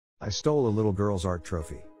I stole a little girl's art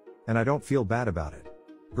trophy. And I don't feel bad about it.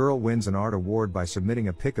 Girl wins an art award by submitting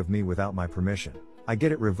a pic of me without my permission. I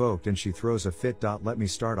get it revoked and she throws a fit. Let me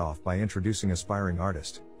start off by introducing aspiring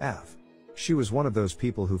artist, Av. She was one of those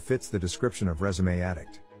people who fits the description of resume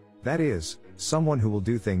addict. That is, someone who will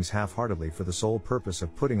do things half-heartedly for the sole purpose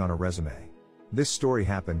of putting on a resume. This story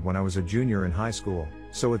happened when I was a junior in high school,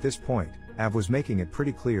 so at this point, Av was making it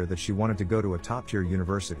pretty clear that she wanted to go to a top-tier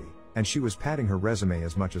university, and she was padding her resume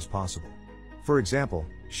as much as possible. For example,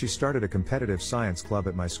 she started a competitive science club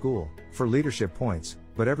at my school, for leadership points,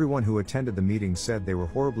 but everyone who attended the meeting said they were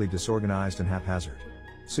horribly disorganized and haphazard.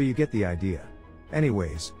 So you get the idea.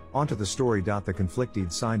 Anyways, onto the story. The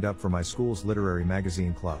Conflicted signed up for my school's literary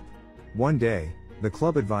magazine club. One day, the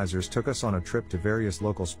club advisors took us on a trip to various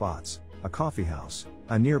local spots, a coffee house,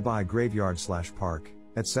 a nearby graveyard/park,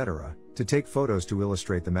 etc., to take photos to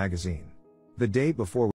illustrate the magazine. The day before